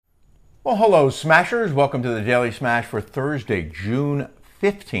Well, hello, Smashers. Welcome to the Daily Smash for Thursday, June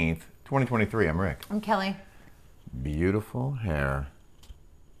 15th, 2023. I'm Rick. I'm Kelly. Beautiful hair.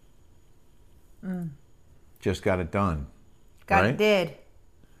 Just got it done. Did.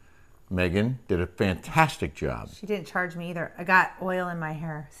 Megan did a fantastic job. She didn't charge me either. I got oil in my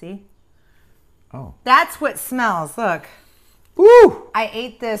hair. See? Oh. That's what smells. Look. Woo! I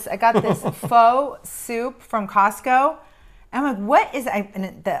ate this. I got this faux soup from Costco. I'm like, what is it?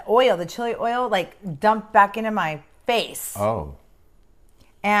 And the oil, the chili oil, like dumped back into my face. Oh.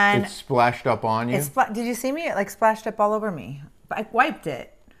 And it splashed up on you? Did you see me? It like splashed up all over me. But I wiped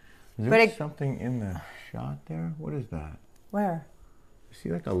it. Is there something in the shot there? What is that? Where? You see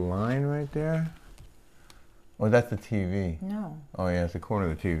like a line right there? Oh, that's the TV. No. Oh, yeah, it's the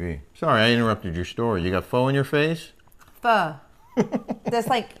corner of the TV. Sorry, I interrupted your story. You got pho in your face? Pho. It's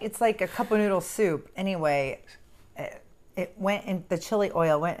like a cup of noodle soup. Anyway, it went in, the chili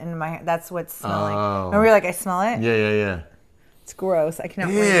oil went into my hair. That's what it smelled like. Remember you're like, I smell it? Yeah. It's gross. I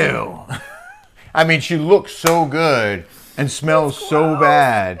cannot Ew. I mean, she looks so good and smells so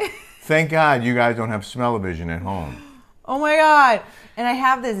bad. Thank God you guys don't have smell-o-vision at home. Oh my God. And I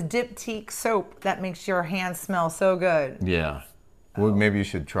have this Diptyque soap that makes your hands smell so good. Yeah. Well, maybe you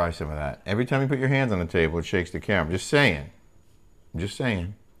should try some of that. Every time you put your hands on the table, it shakes the camera. Just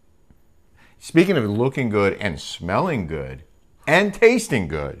saying. Speaking of looking good and smelling good and tasting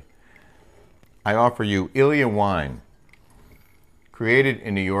good, I offer you Ilia wine. Created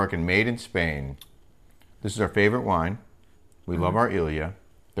in New York and made in Spain. This is our favorite wine. We love our Ilia.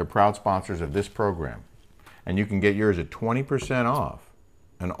 They're proud sponsors of this program. And you can get yours at 20% off.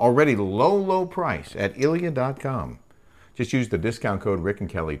 An already low price at Ilia.com. Just use the discount code Rick and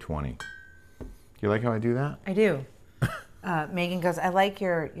Kelly 20. Do you like how I do that? I do. Megan goes, I like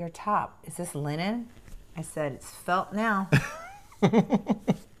your top. Is this linen? I said, it's felt now.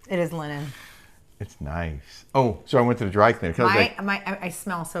 It is linen. It's nice. Oh, so I went to the dry cleaner. I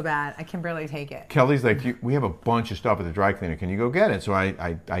smell so bad. I can barely take it. Kelly's like, we have a bunch of stuff at the dry cleaner. Can you go get it? So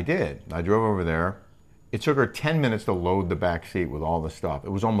I did. I drove over there. It took her 10 minutes to load the back seat with all the stuff. It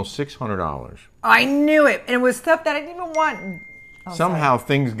was almost $600. I knew it. And it was stuff that I didn't even want. Somehow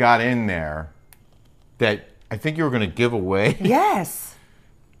things got in there that I think you were going to give away. Yes.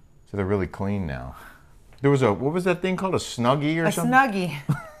 So they're really clean now. There was what was that thing called? A Snuggie or something? A Snuggie.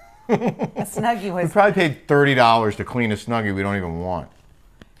 A Snuggie was... We probably paid $30 to clean a Snuggie we don't even want.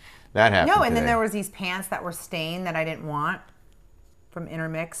 That happened No, and today. then there was these pants that were stained that I didn't want from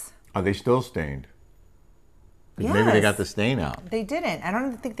Intermix. Are they still stained? Yes. Maybe they got the stain out. They didn't. I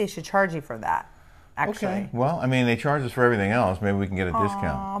don't think they should charge you for that, actually. Okay. Well, I mean, they charge us for everything else. Maybe we can get a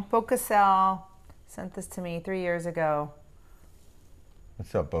discount. Bocasel sent this to me 3 years ago.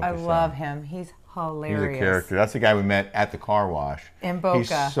 What's up, Bocasel? I love him. He's hilarious. He's a character. That's the guy we met at the car wash. In Boca. He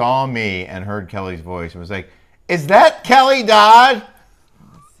saw me and heard Kelly's voice and was like, is that Kelly Dodd?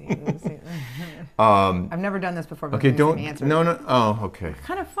 Let's see. I've never done this before. But Okay, don't. Answer. No. Oh, okay.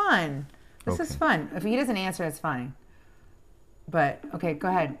 Kind of fun. This is fun. If he doesn't answer, it's fine. But, okay, go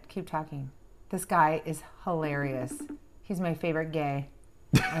ahead. Keep talking. This guy is hilarious. He's my favorite gay.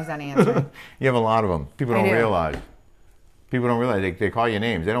 He's not answering. You have a lot of them. People don't realize. People don't realize. They call you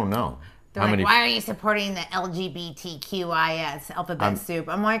names. They don't know. They're like, why are you supporting the LGBTQIS alphabet soup?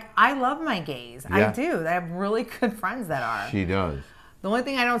 I'm like, I love my gays. Yeah. I do. I have really good friends that are. She does. The only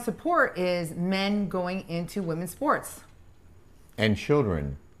thing I don't support is men going into women's sports. And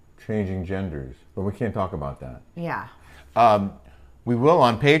children changing genders. But we can't talk about that. Yeah. We will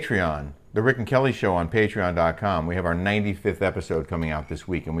on Patreon. The Rick and Kelly Show on Patreon.com. We have our 95th episode coming out this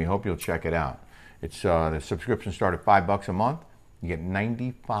week, and we hope you'll check it out. It's the subscription start at $5 a month. You get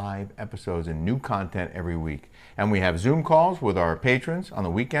 95 episodes and new content every week. And we have Zoom calls with our patrons on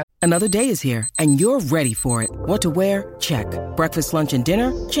the weekend. Another day is here, and you're ready for it. What to wear? Check. Breakfast, lunch, and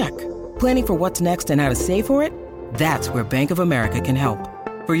dinner? Check. Planning for what's next and how to save for it? That's where Bank of America can help.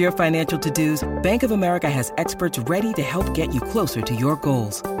 For your financial to-dos, Bank of America has experts ready to help get you closer to your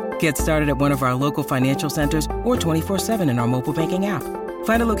goals. Get started at one of our local financial centers or 24/7 in our mobile banking app.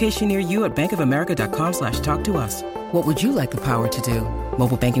 Find a location near you at bankofamerica.com/talktous. What would you like the power to do?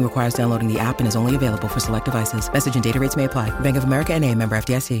 Mobile banking requires downloading the app and is only available for select devices. Message and data rates may apply. Bank of America N.A., member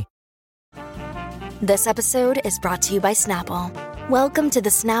FDIC. This episode is brought to you by Snapple. Welcome to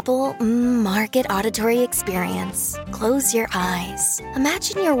the Snapple Market Auditory Experience. Close your eyes.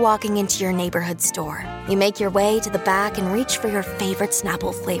 Imagine you're walking into your neighborhood store. You make your way to the back and reach for your favorite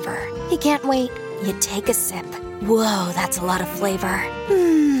Snapple flavor. You can't wait. You take a sip. Whoa, that's a lot of flavor.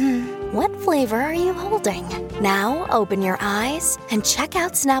 What flavor are you holding? Now open your eyes and check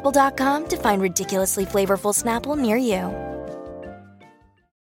out Snapple.com to find ridiculously flavorful Snapple near you.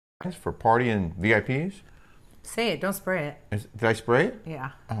 for partying VIPs? Say it. Don't spray it. Did I spray it?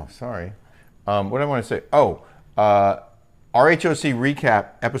 Yeah. Oh, sorry. What do I want to say? RHOC recap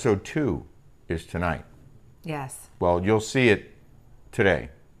episode 2 is tonight. Yes. Well, you'll see it today.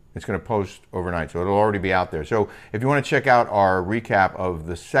 It's going to post overnight, so it'll already be out there. So if you want to check out our recap of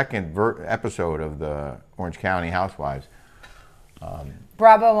the second episode of the Orange County Housewives.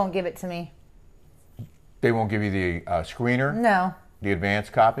 Bravo won't give it to me. They won't give you the screener? No. The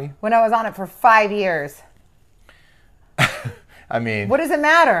advanced copy? When I was on it for 5 years. I mean... What does it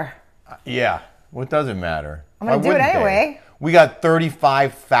matter? Yeah. What does it matter? I'm going to do it anyway. We got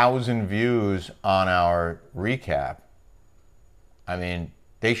 35,000 views on our recap. I mean,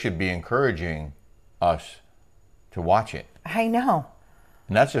 they should be encouraging us to watch it. I know.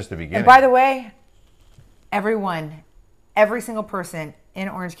 And that's just the beginning. And by the way, every single person in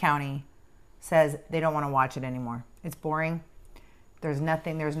Orange County says they don't want to watch it anymore. It's boring. There's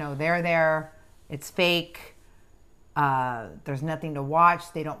nothing. There's no there. It's fake. There's nothing to watch.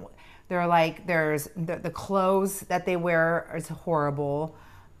 They're like, there's the clothes that they wear is horrible.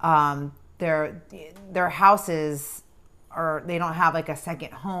 Their houses they don't have like a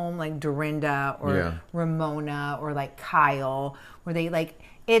second home like Dorinda or Ramona or like Kyle, where they like,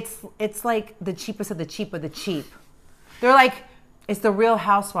 it's like the cheapest of the cheap of the cheap. They're like, it's the Real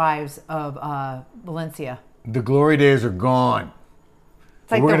Housewives of Valencia. The glory days are gone.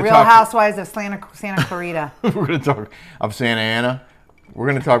 It's like the Real Housewives of Santa Clarita. We're going to talk of Santa Ana. We're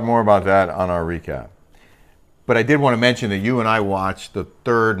going to talk more about that on our recap. But I did want to mention that you and I watched the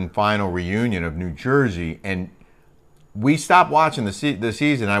third and final reunion of New Jersey, and we stopped watching the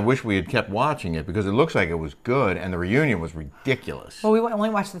season. I wish we had kept watching it because it looks like it was good, and the reunion was ridiculous. Well, we only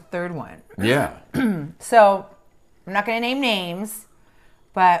watched the third one. Yeah. So, I'm not going to name names,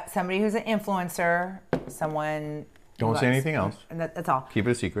 but somebody who's an influencer, someone... Don't say anything else. That's all. Keep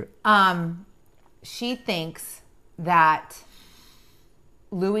it a secret. She thinks that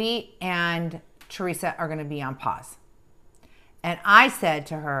Louis and Teresa are going to be on pause. And I said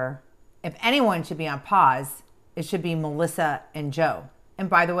to her, if anyone should be on pause, it should be Melissa and Joe. And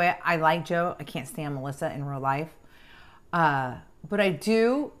by the way, I like Joe. I can't stand Melissa in real life. But I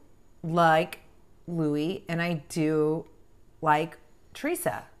do like Louis and I do like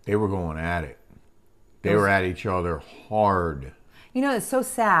Teresa. They were going at it. They were at each other hard. You know, it's so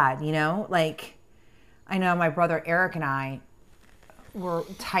sad, you know? Like, I know my brother Eric and I were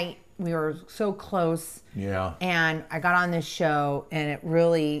tight. We were so close. Yeah. And I got on this show, and it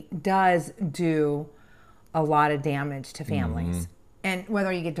really does do a lot of damage to families. Mm-hmm. And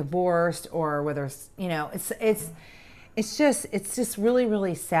whether you get divorced or whether, you know, it's just really,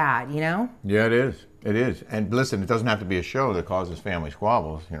 really sad, you know? Yeah, it is. It is. And listen, it doesn't have to be a show that causes family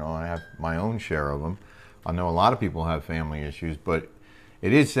squabbles. You know, I have my own share of them. I know a lot of people have family issues, but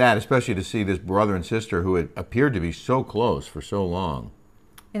it is sad, especially to see this brother and sister who had appeared to be so close for so long.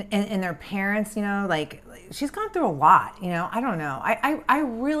 And their parents, you know, like she's gone through a lot, you know. I don't know. I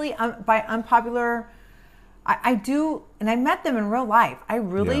really, by unpopular, I do, and I met them in real life. I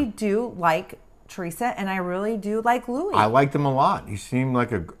really do like Teresa, and I really do like Louis. I liked him a lot. He seemed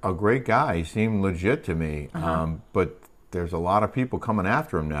like a great guy. He seemed legit to me. But there's a lot of people coming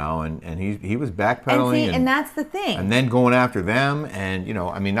after him now, and he was backpedaling. And that's the thing. And then going after them, and, you know,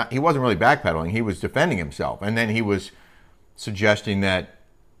 I mean, he wasn't really backpedaling. He was defending himself. And then he was suggesting that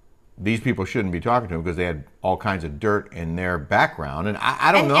these people shouldn't be talking to him because they had all kinds of dirt in their background. And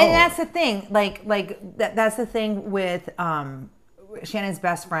I don't know. And that's the thing. That's the thing with Shannon's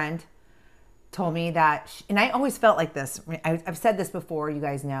best friend told me that, and I always felt like this. I've said this before, you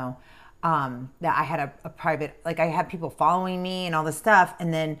guys know, that I had a private, like I had people following me and all this stuff.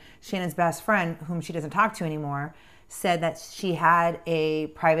 And then Shannon's best friend, whom she doesn't talk to anymore, said that she had a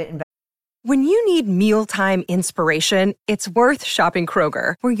private investor. When you need mealtime inspiration, it's worth shopping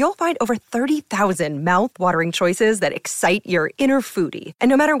Kroger, where you'll find over 30,000 mouth-watering choices that excite your inner foodie. And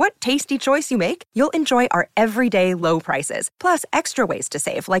no matter what tasty choice you make, you'll enjoy our everyday low prices, plus extra ways to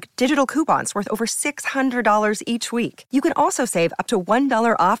save, like digital coupons worth over $600 each week. You can also save up to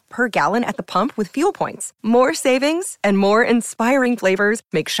 $1 off per gallon at the pump with fuel points. More savings and more inspiring flavors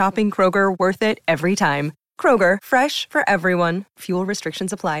make shopping Kroger worth it every time. Kroger, fresh for everyone. Fuel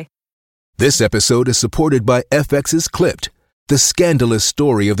restrictions apply. This episode is supported by FX's Clipped, the scandalous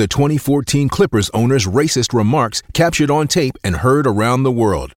story of the 2014 Clippers owner's racist remarks captured on tape and heard around the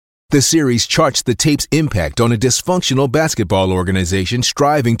world. The series charts the tape's impact on a dysfunctional basketball organization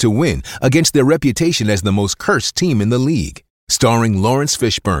striving to win against their reputation as the most cursed team in the league. Starring Lawrence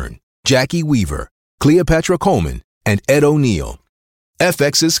Fishburne, Jackie Weaver, Cleopatra Coleman, and Ed O'Neill.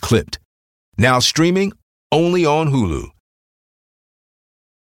 FX's Clipped, now streaming only on Hulu.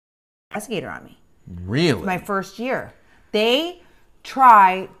 investigator on me. Really? My first year. They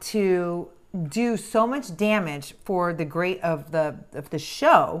try to do so much damage for the great of the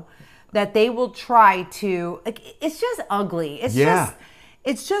show that they will try to, like, it's just ugly. It's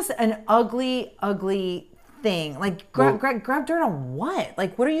just an ugly thing. Like, grab dirt on what?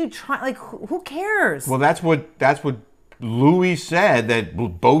 Like, what are you trying? Like, who cares? Well, that's what Louis said, that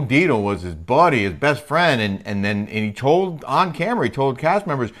Bo Dietl was his buddy, his best friend, and then he told on camera, he told cast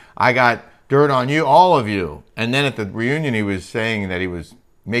members, I got dirt on you, all of you. And then at the reunion, he was saying that he was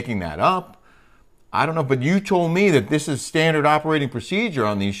making that up. I don't know, but you told me that this is standard operating procedure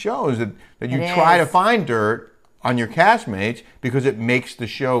on these shows, that you try to find dirt on your castmates because it makes the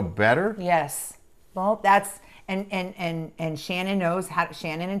show better. Yes. Well, that's and Shannon knows how.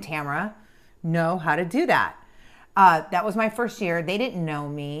 Shannon and Tamara know how to do that. That was my first year. They didn't know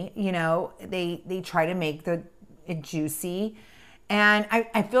me. You know, they try to make it juicy, and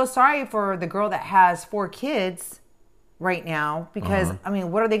I feel sorry for the girl that has 4 kids right now because I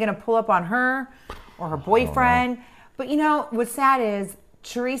mean, what are they going to pull up on her or her boyfriend? But you know, what's sad is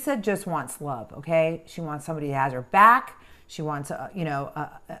Teresa just wants love. Okay, she wants somebody that has her back. She wants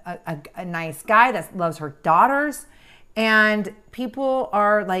a nice guy that loves her daughters, and people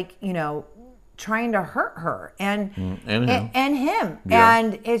are like, you know, trying to hurt her and him. Yeah.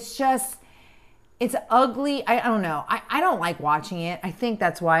 And it's ugly. I don't know. I don't like watching it. I think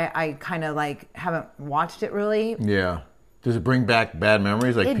that's why I kind of like haven't watched it really. Yeah. Does it bring back bad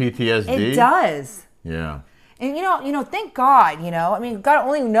memories like PTSD? It does. Yeah. And you know, thank God, you know, I mean, God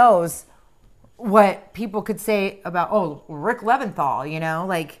only knows what people could say about, Rick Leventhal, you know,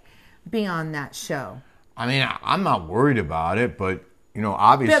 like being on that show. I mean, I'm not worried about it, but, you know,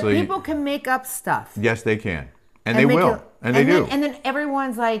 obviously. But people can make up stuff. Yes, they can. And they will. And they do. And then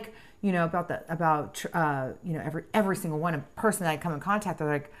everyone's like, you know, every single person that I come in contact with,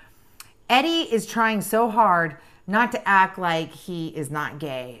 like, Eddie is trying so hard not to act like he is not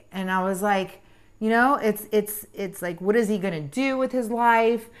gay. And I was like, you know, it's like, what is he gonna do with his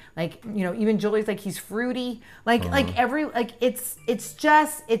life? Like, you know, even Julie's like, he's fruity. Like, it's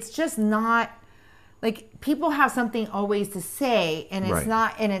just not, like, people have something always to say, and it's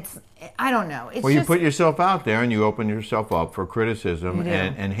not, and it's, I don't know. It's you put yourself out there and you open yourself up for criticism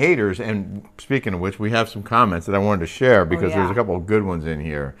and haters. And speaking of which, we have some comments that I wanted to share because there's a couple of good ones in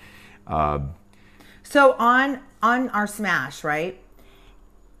here. So on our Smash, right?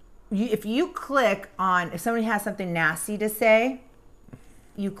 If you click on, if somebody has something nasty to say,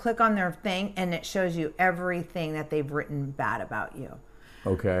 you click on their thing and it shows you everything that they've written bad about you.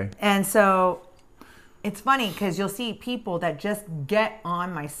 Okay. And so it's funny because you'll see people that just get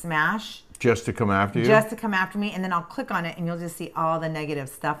on my Smash. Just to come after you? Just to come after me. And then I'll click on it and you'll just see all the negative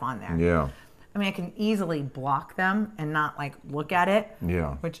stuff on there. Yeah. I mean, I can easily block them and not like look at it.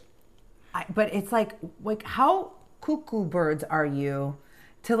 Yeah. But it's like how cuckoo birds are you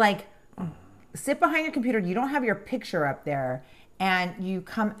to like sit behind your computer, you don't have your picture up there, and you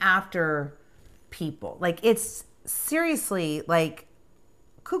come after people. Like, it's seriously like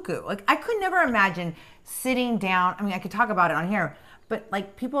cuckoo. Like, I could never imagine sitting down. I mean, I could talk about it on here, but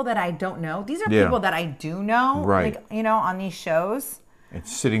like people that I don't know, these are people that I do know, right? Like, you know, on these shows.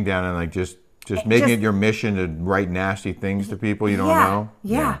 It's sitting down and like just making it your mission to write nasty things to people you don't know.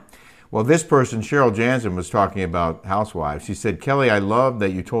 Yeah. Well, this person, Cheryl Jansen, was talking about housewives. She said, Kelly, I love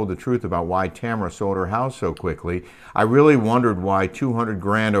that you told the truth about why Tamara sold her house so quickly. I really wondered why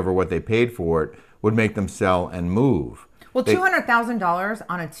 $200,000 over what they paid for it would make them sell and move. Well, $200,000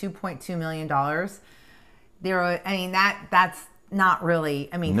 on a $2.2 million. That's not really.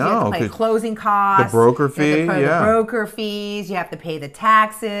 I mean, you have to pay closing costs, the broker fee, the broker fees. You have to pay the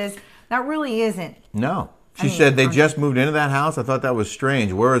taxes. That really isn't. No. She said they just moved into that house. I thought that was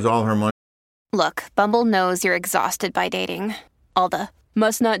strange. Where is all her money? Look, Bumble knows you're exhausted by dating. All the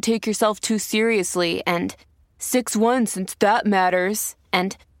must not take yourself too seriously and 6'1" since that matters.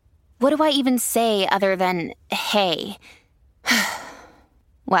 And what do I even say other than hey?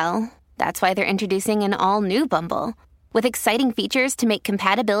 Well, that's why they're introducing an all-new Bumble with exciting features to make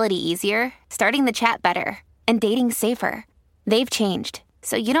compatibility easier, starting the chat better, and dating safer. They've changed,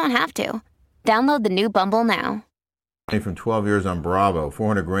 so you don't have to. Download the new Bumble now. From 12 years on Bravo,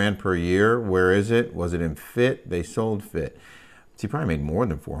 $400,000 per year. Where is it? Was it in Fit? They sold Fit. She probably made more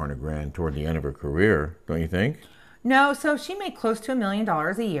than $400,000 toward the end of her career, don't you think? No, so she made close to $1 million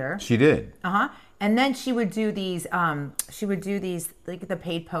a year. She did. And then she would do these. Like the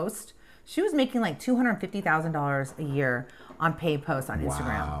paid post. She was making like $250,000 a year on paid posts on Instagram.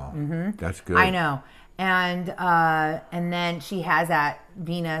 Wow, that's good. I know. And then she has that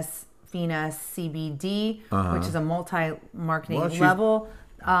Venus CBD, which is a multi-marketing level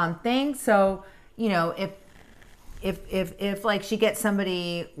thing. So, you know, if like she gets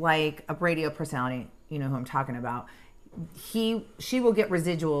somebody like a radio personality, you know who I'm talking about, she will get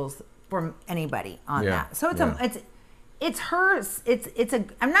residuals from anybody on that. So it's hers.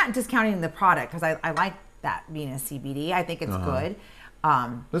 I'm not discounting the product because I like that being a CBD. I think it's good.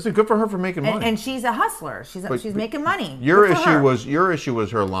 Listen, good for her for making money. And she's a hustler. She's making money. Your issue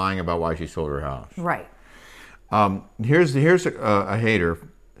was her lying about why she sold her house. Right. Here's a hater,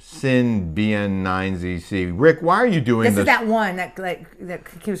 Sin BN9ZC. Rick, why are you doing this? This is that one that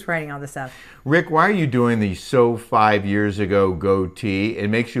keeps writing all this stuff. Rick, why are you doing the 5 years ago goatee? It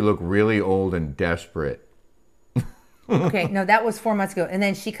makes you look really old and desperate. Okay, no, that was 4 months ago. And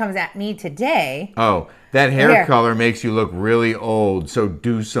then she comes at me today. Oh, that hair color makes you look really old, so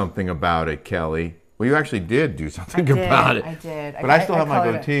do something about it, Kelly. Well, you actually did do something about it. I did. But I still have my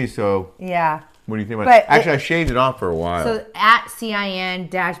goatee, so... Yeah. What do you think about it? Actually, I shaved it off for a while. So, at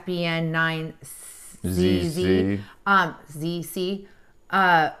CIN-BN9ZZ, ZC,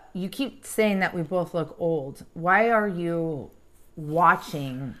 you keep saying that we both look old. Why are you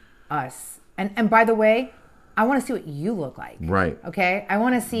watching us? And by the way... I want to see what you look like. Right. Okay? I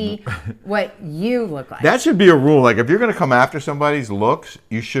want to see what you look like. That should be a rule. Like, if you're going to come after somebody's looks,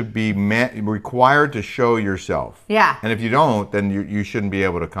 you should be required to show yourself. Yeah. And if you don't, then you shouldn't be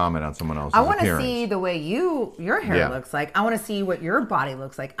able to comment on someone else's appearance. I want to see the way your hair looks like. I want to see what your body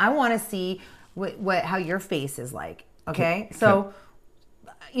looks like. I want to see how your face is like. Okay? So,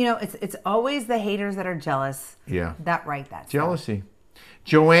 you know, it's always the haters that are jealous. Yeah. That write that stuff. Jealousy.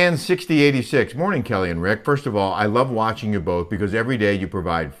 Joanne6086. Morning, Kelly and Rick. First of all, I love watching you both because every day you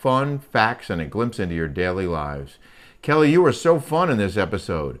provide fun, facts, and a glimpse into your daily lives. Kelly, you were so fun in this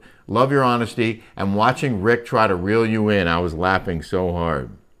episode. Love your honesty, and watching Rick try to reel you in, I was laughing so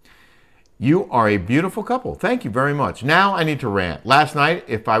hard. You are a beautiful couple. Thank you very much. Now I need to rant. Last night,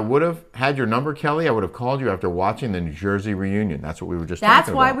 if I would have had your number, Kelly, I would have called you after watching the New Jersey reunion. That's what we were just talking about.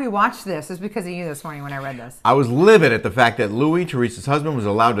 That's why we watched this. It's because of you this morning when I read this. I was livid at the fact that Louis, Teresa's husband, was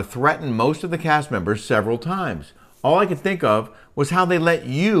allowed to threaten most of the cast members several times. All I could think of was how they let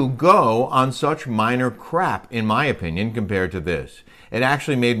you go on such minor crap, in my opinion, compared to this. It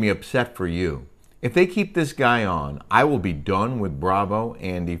actually made me upset for you. If they keep this guy on, I will be done with Bravo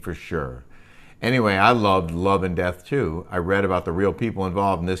Andy for sure. Anyway, I loved Love and Death too. I read about the real people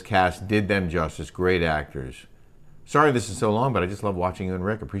involved, and this cast did them justice. Great actors. Sorry this is so long, but I just love watching you and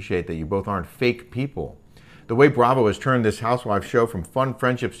Rick. Appreciate that you both aren't fake people. The way Bravo has turned this housewife show from fun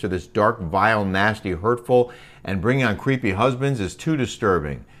friendships to this dark, vile, nasty, hurtful, and bringing on creepy husbands is too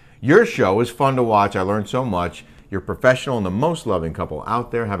disturbing. Your show is fun to watch. I learned so much. You're professional and the most loving couple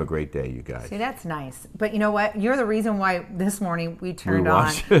out there. Have a great day, you guys. See, that's nice. But you know what? You're the reason why this morning we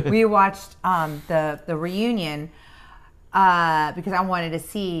watched the reunion because I wanted to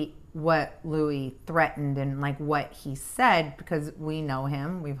see what Louis threatened and like what he said because we know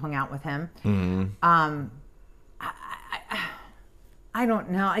him. We've hung out with him. Mm-hmm. I don't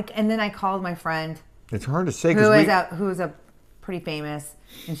know. And then I called my friend. It's hard to say who is a pretty famous,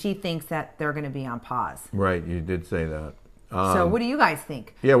 and she thinks that they're going to be on pause. Right, you did say that. So what do you guys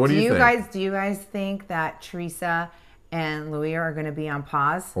think? Yeah, what do you think? Do you guys think that Teresa and Louis are going to be on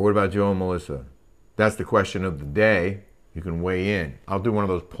pause? Or what about Joe and Melissa? That's the question of the day. You can weigh in. I'll do one of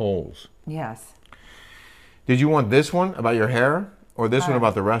those polls. Yes. Did you want this one about your hair or this one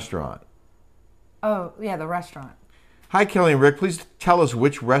about the restaurant? Oh, yeah, the restaurant. Hi, Kelly and Rick. Please tell us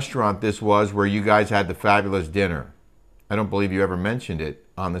which restaurant this was where you guys had the fabulous dinner. I don't believe you ever mentioned it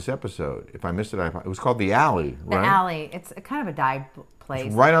on this episode. If I missed it, it was called The Alley, right? The Alley. It's kind of a dive place.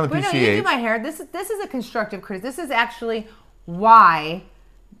 It's right on the PCH. No, you do my hair. This is a constructive criticism. This is actually why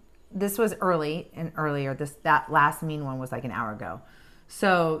this was earlier. That last mean one was like an hour ago.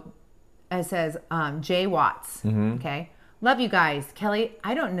 So it says Jay Watts. Mm-hmm. Okay. Love you guys. Kelly,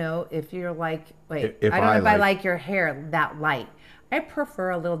 I don't know if you're like, I don't know if I like your hair that light. I prefer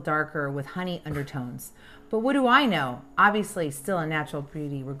a little darker with honey undertones. But what do I know? Obviously, still a natural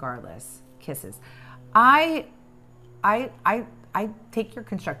beauty regardless. Kisses. I take your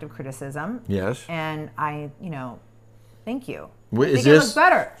constructive criticism. Yes. And thank you. It looks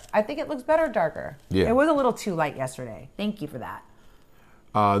better. I think it looks better darker. Yeah. It was a little too light yesterday. Thank you for that.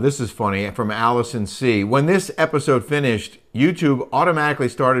 This is funny, from Allison C. When this episode finished, YouTube automatically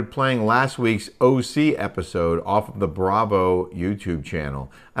started playing last week's OC episode off of the Bravo YouTube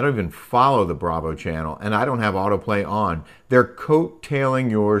channel. I don't even follow the Bravo channel, and I don't have autoplay on. They're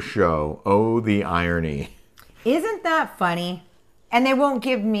coattailing your show. Oh, the irony. Isn't that funny? And they won't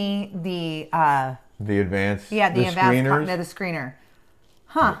give me the advanced, the screener.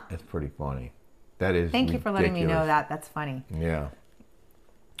 Huh. That's pretty funny. That is Thank you for letting me know that. That's funny. Yeah.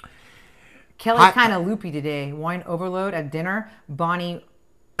 Kelly's kind of loopy today. Wine overload at dinner. Bonnie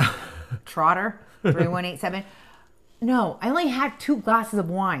Trotter, 3187. No, I only had 2 glasses of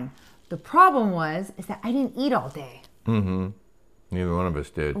wine. The problem is that I didn't eat all day. Mm-hmm. Neither one of us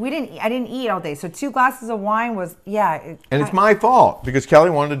did. I didn't eat all day. So 2 glasses of wine was, and it's my fault because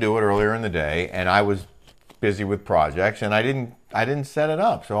Kelly wanted to do it earlier in the day, and I was busy with projects, and I didn't set it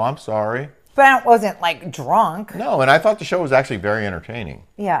up. So I'm sorry. But I wasn't like drunk. No, and I thought the show was actually very entertaining.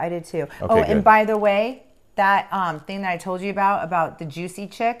 Yeah, I did too. Okay, and by the way, that thing that I told you about the juicy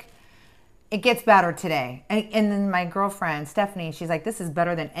chick, it gets better today. And then my girlfriend, Stephanie, she's like, this is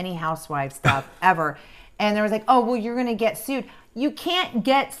better than any housewife stuff ever. And there was like, oh, well, you're going to get sued. You can't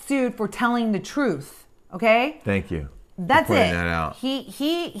get sued for telling the truth, okay? Thank you. That's for pointing it. That out.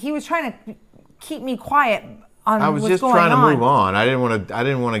 He was trying to keep me quiet on I was what's just going trying to on. move on. I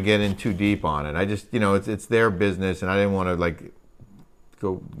didn't want to get in too deep on it. I just, it's their business, and I didn't want to like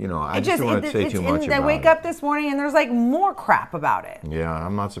go, I just didn't want to say too much about it. I wake up this morning and there's like more crap about it. Yeah,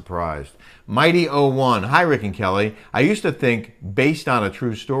 I'm not surprised. Mighty 01. Hi, Rick and Kelly. I used to think Based on a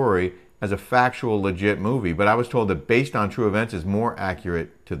True Story as a factual, legit movie, but I was told that Based on True Events is more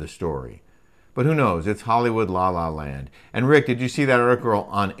accurate to the story. But who knows? It's Hollywood La La Land. And Rick, did you see that article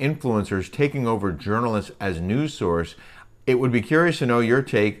on influencers taking over journalists as news source? It would be curious to know your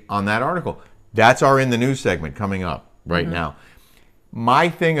take on that article. That's our In the News segment coming up right now. My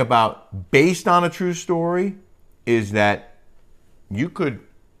thing about Based on a True Story is that you could,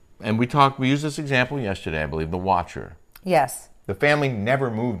 and we used this example yesterday, I believe, The Watcher. Yes. The family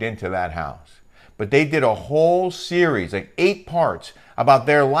never moved into that house. But they did a whole series, like 8 parts, about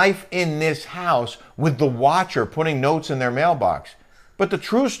their life in this house with the Watcher putting notes in their mailbox. But the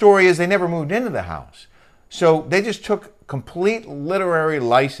true story is they never moved into the house. So they just took complete literary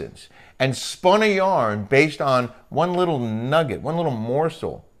license and spun a yarn based on one little nugget, one little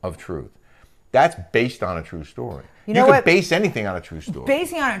morsel of truth. That's based on a true story. You could base anything on a true story.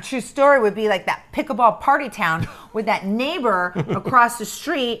 Basing on a true story would be like that pickleball party town with that neighbor across the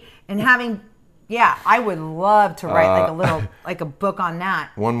street and having... Yeah, I would love to write like a book on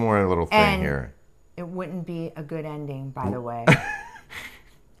that. One more little thing here. It wouldn't be a good ending, by the way.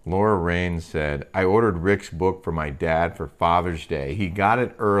 Laura Rain said, I ordered Rick's book for my dad for Father's Day. He got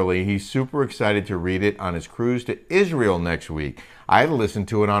it early. He's super excited to read it on his cruise to Israel next week. I listened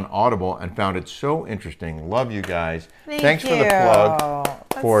to it on Audible and found it so interesting. Love you guys. Thanks for the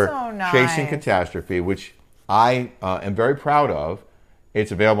plug for Chasing Catastrophe, which I am very proud of.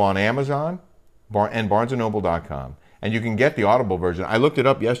 It's available on Amazon and BarnesandNoble.com. And you can get the Audible version. I looked it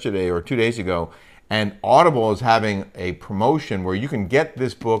up yesterday or 2 days ago, and Audible is having a promotion where you can get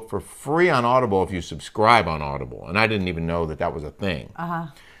this book for free on Audible if you subscribe on Audible. And I didn't even know that was a thing.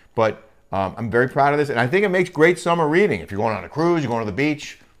 But I'm very proud of this, and I think it makes great summer reading. If you're going on a cruise, you're going to the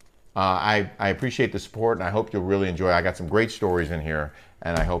beach, I appreciate the support, and I hope you'll really enjoy it. I got some great stories in here,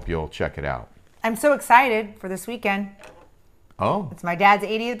 and I hope you'll check it out. I'm so excited for this weekend. Oh. It's my dad's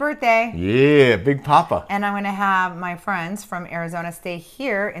 80th birthday. Yeah, Big Papa. And I'm going to have my friends from Arizona stay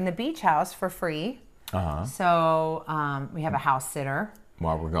here in the beach house for free. So we have a house sitter.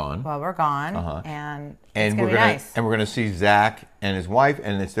 While we're gone. And it's going to be nice. And we're going to see Zach and his wife,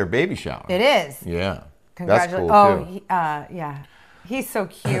 and it's their baby shower. It is. Yeah. Congratulations. That's cool, too. Yeah. He's so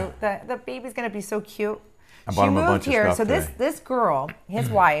cute. The baby's going to be so cute. I bought him a bunch of stuff So today. this girl,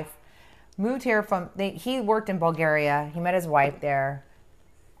 his wife, moved here he worked in Bulgaria. He met his wife there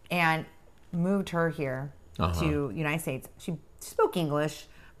and moved her here to United States. She spoke English,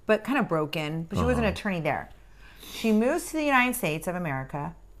 but kind of broken, but she was an attorney there. She moves to the United States of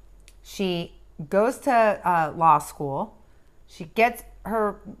America. She goes to law school. She gets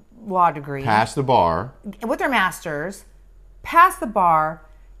her law degree. Passed the bar. With her master's. Passed the bar.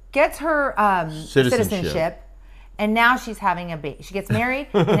 Gets her citizenship. And now she's having a baby. She gets married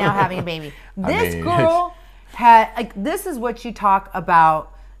and now having a baby. This girl this is what you talk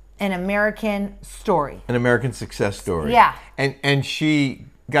about an American story. An American success story. Yeah. And she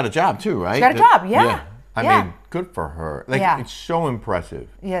got a job too, right? She got a job, yeah. I mean, good for her. It's so impressive.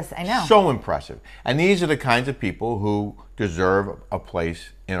 Yes, I know. So impressive. And these are the kinds of people who deserve a place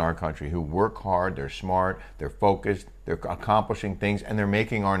in our country, who work hard, they're smart, they're focused, they're accomplishing things, and they're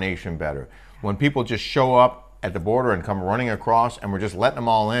making our nation better. When people just show up at the border and come running across, and we're just letting them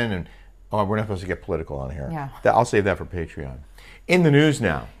all in, and we're not supposed to get political on here. Yeah. I'll save that for Patreon. In the news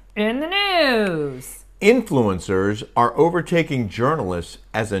now. In the news. Influencers are overtaking journalists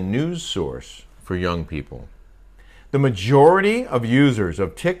as a news source for young people. The majority of users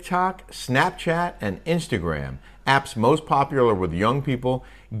of TikTok, Snapchat, and Instagram, apps most popular with young people,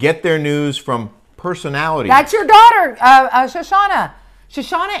 get their news from personalities. That's your daughter, Shoshana.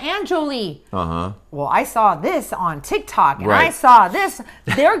 Shoshana and Jolie. Uh-huh. Well, I saw this on TikTok, and Right. I saw this.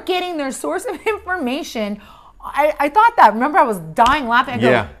 They're getting their source of information. I thought that. Remember, I was dying laughing. I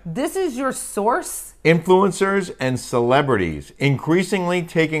go, this is your source? Influencers and celebrities increasingly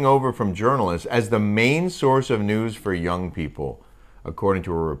taking over from journalists as the main source of news for young people, according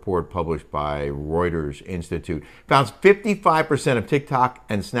to a report published by Reuters Institute. Found 55% of TikTok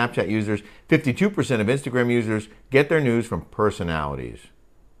and Snapchat users, 52% of Instagram users get their news from personalities.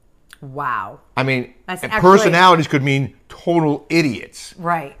 Wow. I mean, That's personalities could mean total idiots.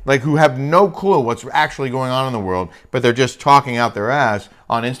 Right. Like who have no clue what's actually going on in the world, but they're just talking out their ass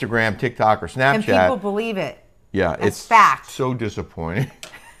on Instagram, TikTok, or Snapchat. And people believe it. Yeah, That's it's fact. so disappointing.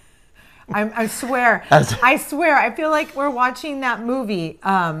 I swear. I swear. I feel like we're watching that movie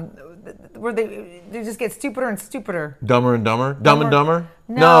where they just get stupider and stupider. Dumber and Dumber? Dumb and Dumber?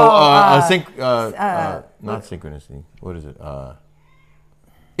 No, not synchronicity. What is it?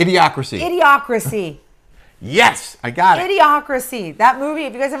 Idiocracy. Idiocracy. Yes, I got it. Idiocracy. That movie,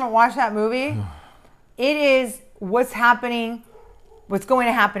 if you guys haven't watched that movie, it is what's happening, what's going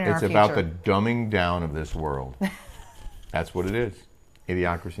to happen in our future. It's about the dumbing down of this world. That's what it is.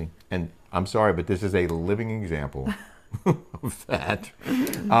 Idiocracy. And I'm sorry, but this is a living example of that.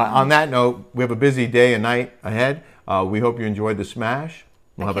 On that note, we have a busy day and night ahead. We hope you enjoyed the Smash.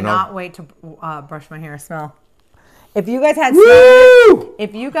 I cannot wait to brush my hair and smell. If you guys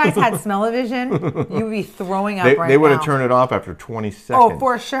had smell-o-vision, you would be throwing up right now. They would have turned it off after 20 seconds. Oh,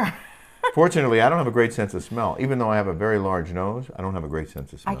 for sure. Fortunately, I don't have a great sense of smell. Even though I have a very large nose, I don't have a great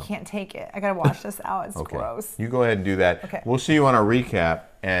sense of smell. I can't take it. I got to wash this out. It's gross. You go ahead and do that. Okay. We'll see you on our recap,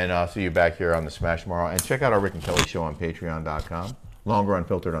 and I'll see you back here on the Smash tomorrow. And check out our Rick and Kelly show on Patreon.com. Longer,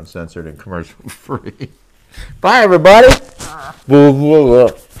 unfiltered, uncensored, and commercial-free. Bye, everybody.